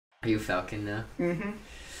Are you Falcon now? Mm-hmm.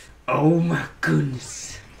 Oh my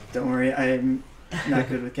goodness. Don't worry, I'm not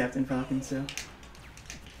good with Captain Falcon, so...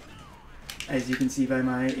 As you can see by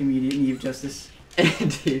my immediate knee of justice.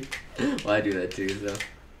 Dude. Well, I do that too, so...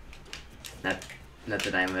 Not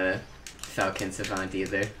that I'm a Falcon savant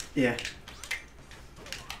either. Yeah.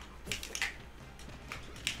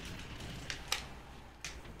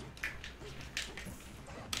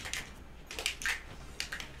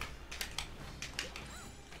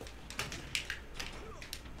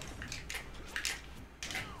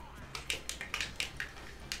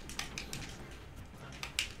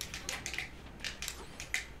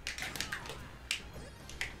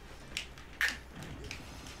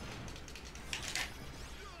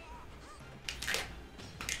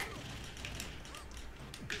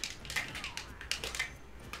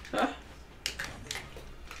 Huh?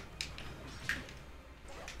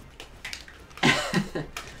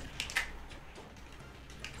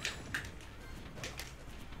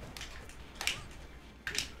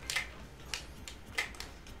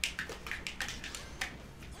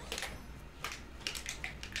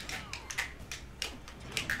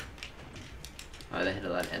 Oh, that hit a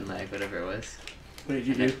lot of end lag, whatever it was. What did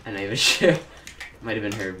you do? I'm not even sure. Might have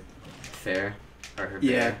been her fair. Or her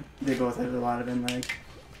Yeah, bear. they both have a lot of inlag.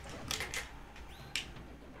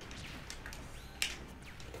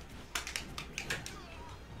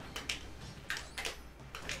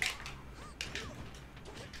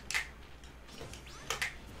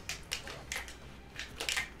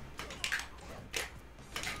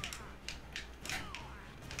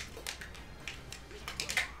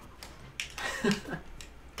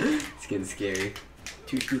 It's getting scary.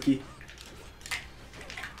 Too spooky.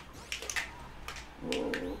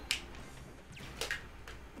 Whoa.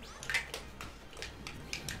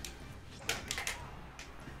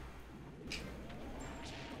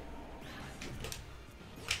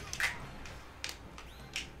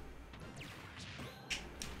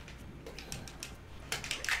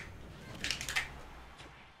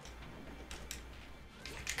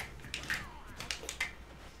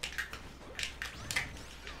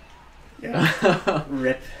 Yeah.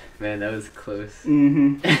 Rip. Man, that was close.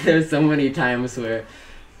 Mm-hmm. There's so many times where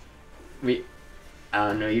I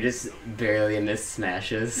don't know, you just barely missed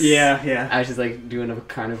smashes. Yeah, yeah. I was just like doing a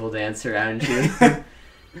carnival dance around you.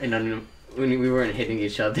 And when we weren't hitting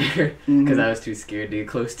each other because I was too scared to get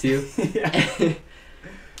close to you. Yeah.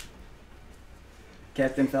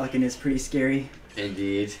 Captain Falcon is pretty scary.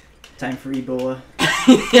 Indeed. Time for Ebola.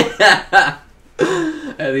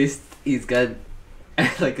 At least he's got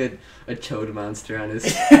like a chode monster on his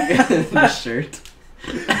shirt.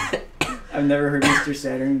 I've never heard Mr.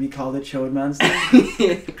 Saturn be called a chode monster.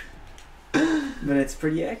 But it's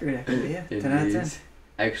pretty accurate, actually. Yeah, 10 out of 10.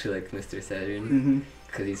 I actually like Mr. Saturn Mm-hmm.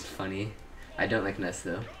 because he's funny. I don't like Ness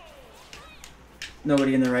though.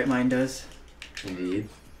 Nobody in their right mind does. Indeed.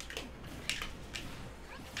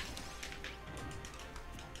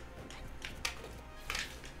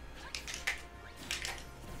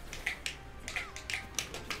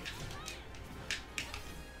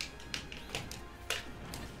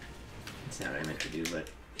 That's not what I meant to do, but...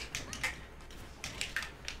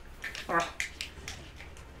 Ah.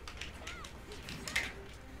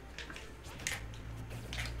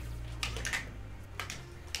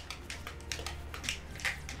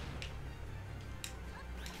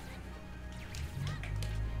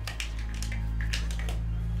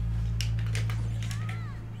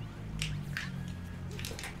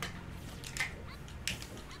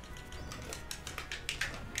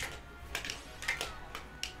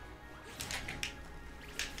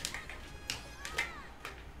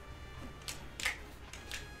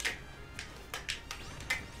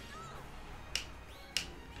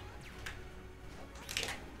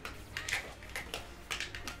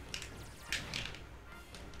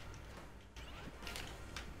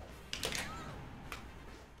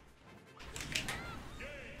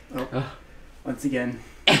 Oh. Once again,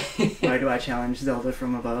 why do I challenge Zelda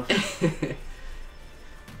from above?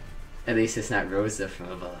 At least it's not Rosa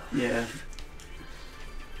from above. Yeah.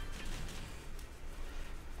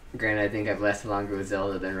 Granted, I think I've lasted longer with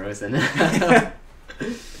Zelda than Rosa now.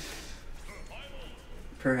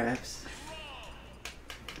 Perhaps.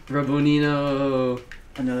 Robonino!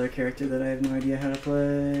 Another character that I have no idea how to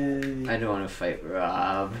play. I don't want to fight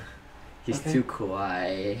Rob. He's Okay. too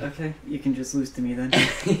kawaii. Okay, you can just lose to me then.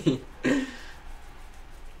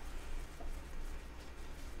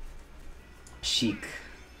 Chic.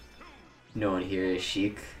 No one here is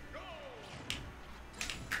chic.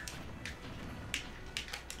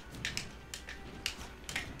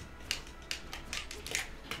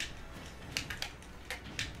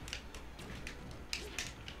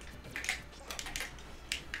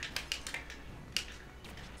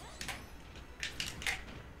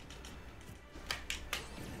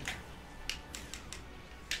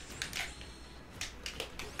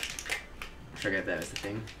 forgot that was the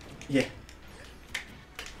thing. Yeah.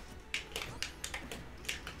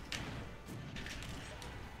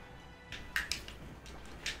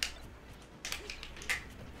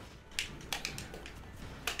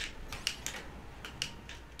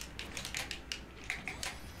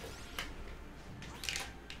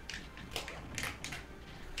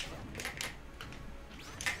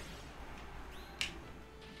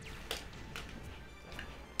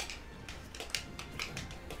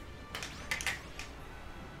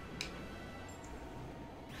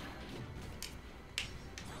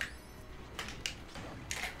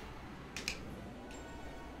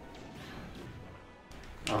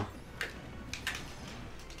 Oh.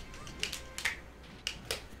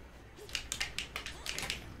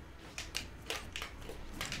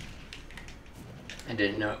 I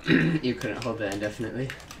didn't know you couldn't hold that indefinitely.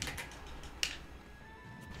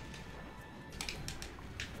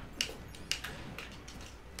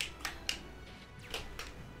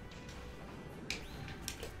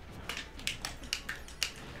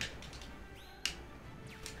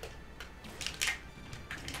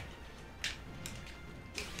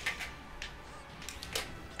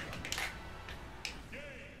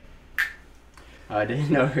 Oh, I didn't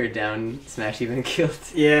know her down smash even killed.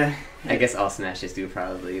 Yeah. I guess all smashes do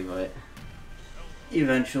probably, but...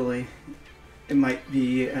 Eventually. It might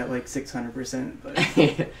be at like 600%,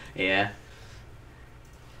 but... Yeah.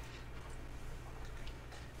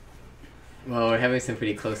 Well, we're having some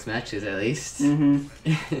pretty close matches at least. Mm-hmm.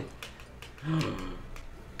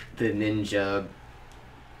 The ninja...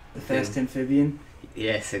 The fast amphibian.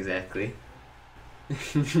 Yes, exactly.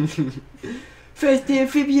 Fast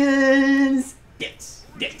amphibians! Yes,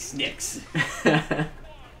 yes, yes.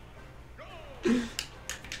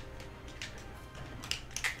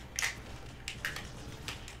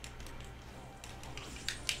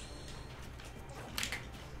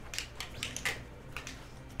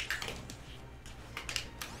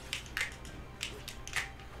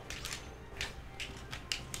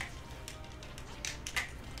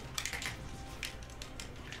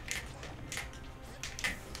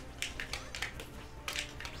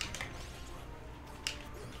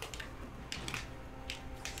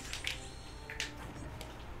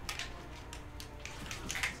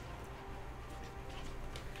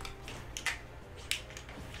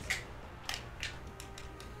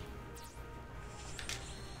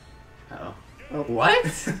 Oh. Oh. What?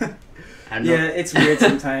 I don't know. Yeah, it's weird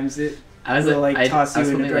sometimes. I was will, like, toss I was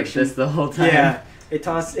you in a holding like direction. this the whole time. Yeah,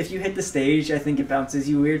 if you hit the stage, I think it bounces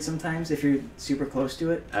you weird sometimes if you're super close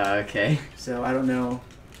to it. Okay. So I don't know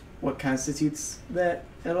what constitutes that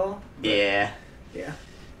at all. But Yeah. yeah.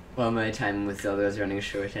 Well, my time with Zelda was running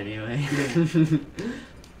short anyway.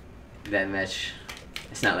 That match,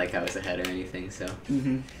 it's not like I was ahead or anything, so.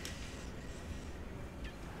 Mm-hmm.